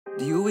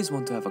Do you always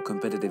want to have a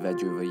competitive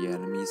edge over your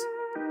enemies?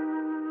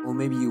 Or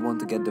maybe you want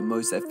to get the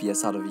most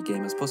FPS out of your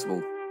game as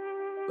possible?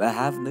 Well,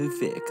 have no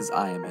fear, cause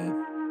I am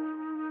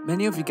here.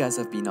 Many of you guys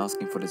have been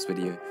asking for this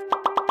video,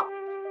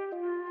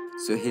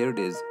 so here it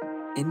is.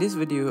 In this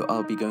video,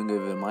 I'll be going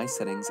over my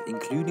settings,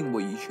 including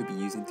what you should be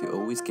using to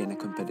always gain a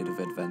competitive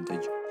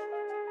advantage.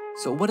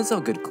 So what is our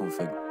good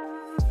config?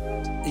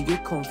 A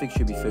good config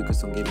should be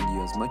focused on giving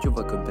you as much of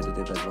a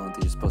competitive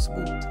advantage as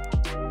possible.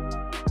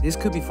 This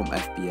could be from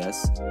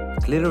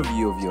FPS, clearer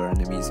view of your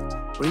enemies,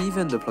 or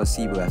even the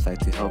placebo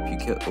effect to help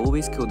you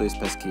always kill those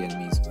pesky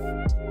enemies.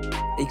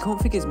 A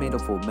config is made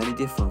up of many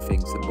different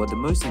things, but the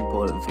most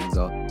important things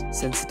are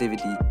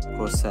sensitivity,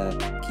 crosshair,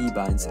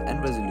 keybinds,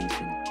 and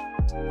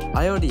resolution.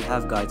 I already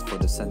have guides for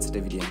the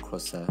sensitivity and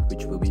crosshair,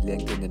 which will be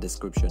linked in the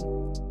description,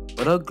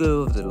 but I'll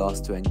go over the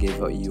last two and give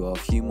you a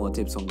few more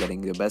tips on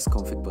getting the best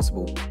config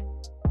possible.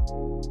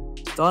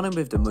 Starting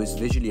with the most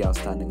visually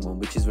outstanding one,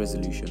 which is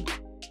resolution.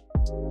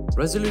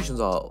 Resolutions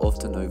are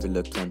often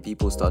overlooked when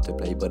people start to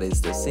play, but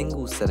it's the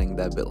single setting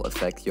that will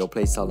affect your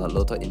playstyle a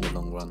lot in the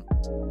long run.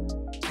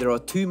 There are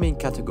two main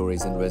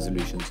categories in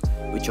resolutions,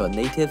 which are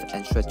native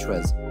and stretch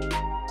res.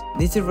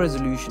 Native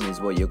resolution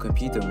is what your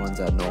computer runs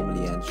at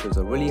normally and shows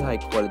a really high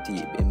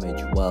quality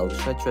image, while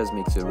stretch res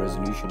makes your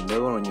resolution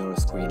lower on your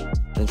screen,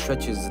 then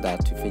stretches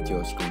that to fit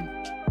your screen.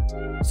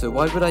 So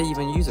why would I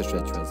even use a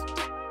stretch res?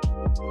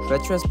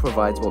 Stretch res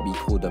provides what we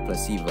call the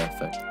placebo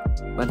effect.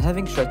 When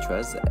having stretch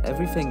res,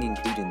 everything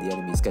including the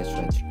enemies gets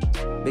stretched.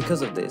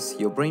 Because of this,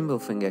 your brain will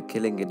think that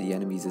killing the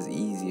enemies is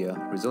easier,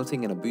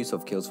 resulting in a boost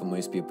of kills for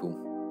most people.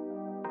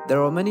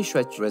 There are many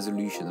stretch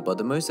resolutions, but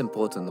the most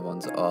important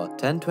ones are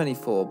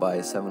 1024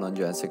 by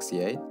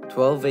 768,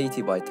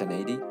 1280 by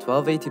 1080,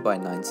 1280 by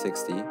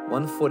 960,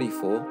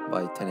 144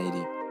 by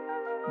 1080.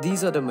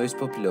 These are the most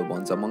popular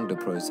ones among the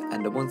pros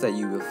and the ones that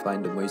you will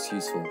find the most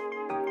useful.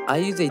 I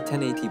use a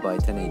 1080 by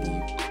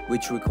 1080,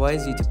 which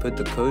requires you to put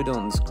the code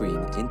on the screen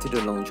into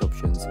the launch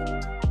options.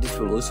 This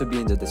will also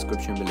be in the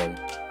description below.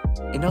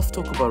 Enough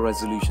talk about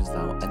resolutions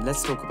now, and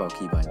let's talk about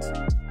keybinds.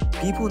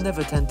 People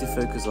never tend to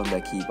focus on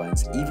their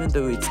keybinds, even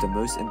though it's the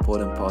most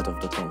important part of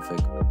the config.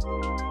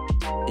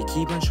 A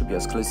keybind should be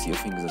as close to your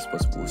fingers as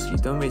possible, so you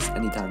don't waste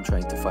any time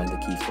trying to find the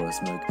key for a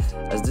smoke,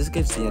 as this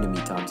gives the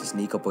enemy time to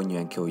sneak up on you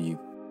and kill you.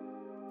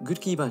 Good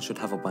keybind should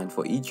have a bind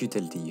for each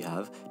utility you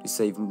have to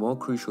save more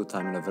crucial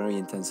time in a very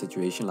intense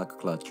situation like a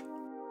clutch.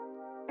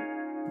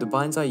 The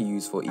binds I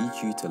use for each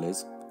util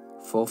is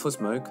 4 for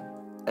smoke,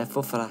 F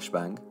for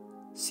flashbang,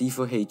 C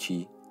for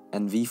HE,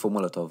 and V for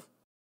Molotov.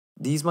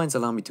 These binds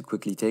allow me to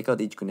quickly take out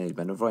each grenade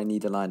whenever I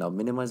need a lineup,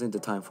 minimizing the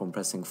time from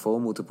pressing 4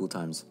 multiple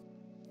times.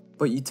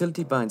 But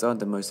utility binds aren't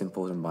the most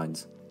important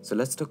binds, so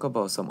let's talk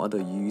about some other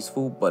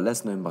useful but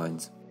less known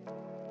binds.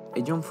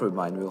 A jump throw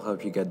bind will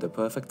help you get the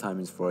perfect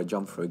timings for a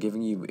jump throw,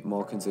 giving you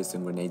more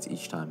consistent grenades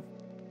each time.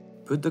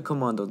 Put the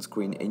command on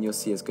screen in your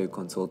CSGO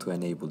console to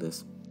enable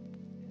this.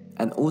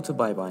 An auto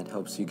buy bind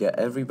helps you get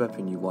every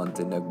weapon you want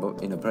in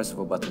a press of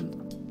a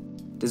button.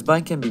 This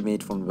bind can be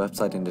made from the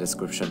website in the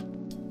description.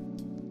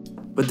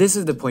 But this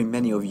is the point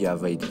many of you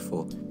have waited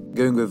for,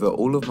 going over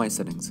all of my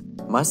settings.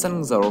 My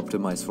settings are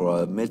optimized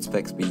for a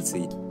mid-spec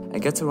PC and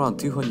gets around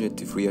 200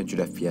 to 300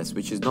 FPS,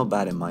 which is not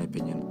bad in my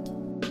opinion.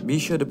 Be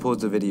sure to pause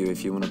the video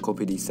if you want to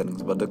copy these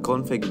settings, but the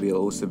config will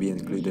also be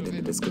included in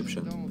the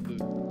description.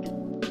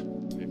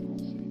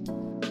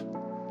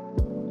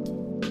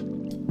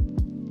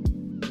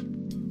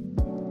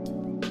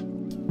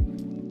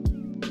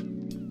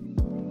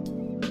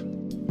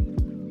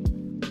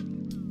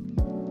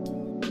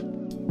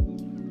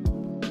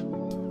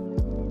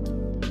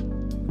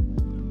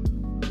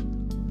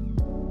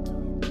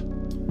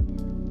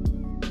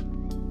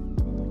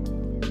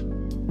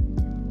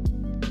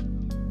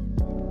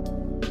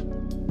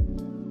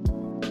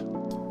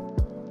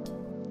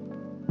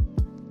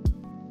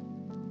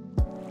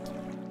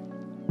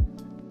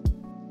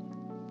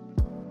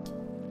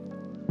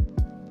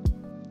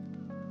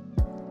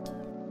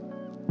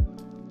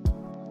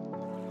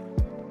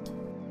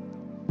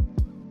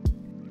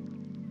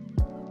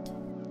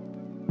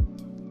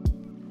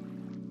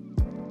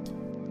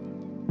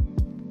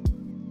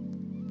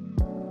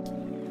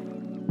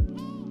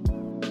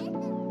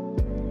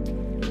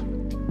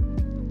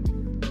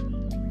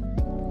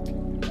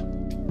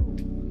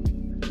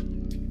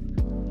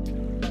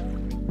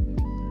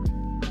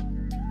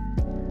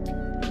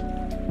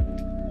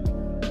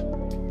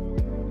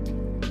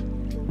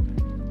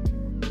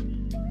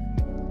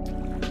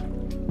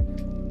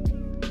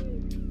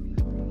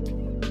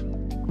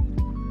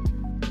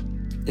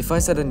 If I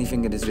said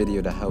anything in this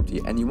video that helped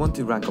you and you want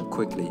to rank up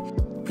quickly,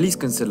 please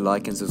consider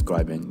liking and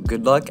subscribing.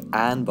 Good luck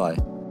and bye.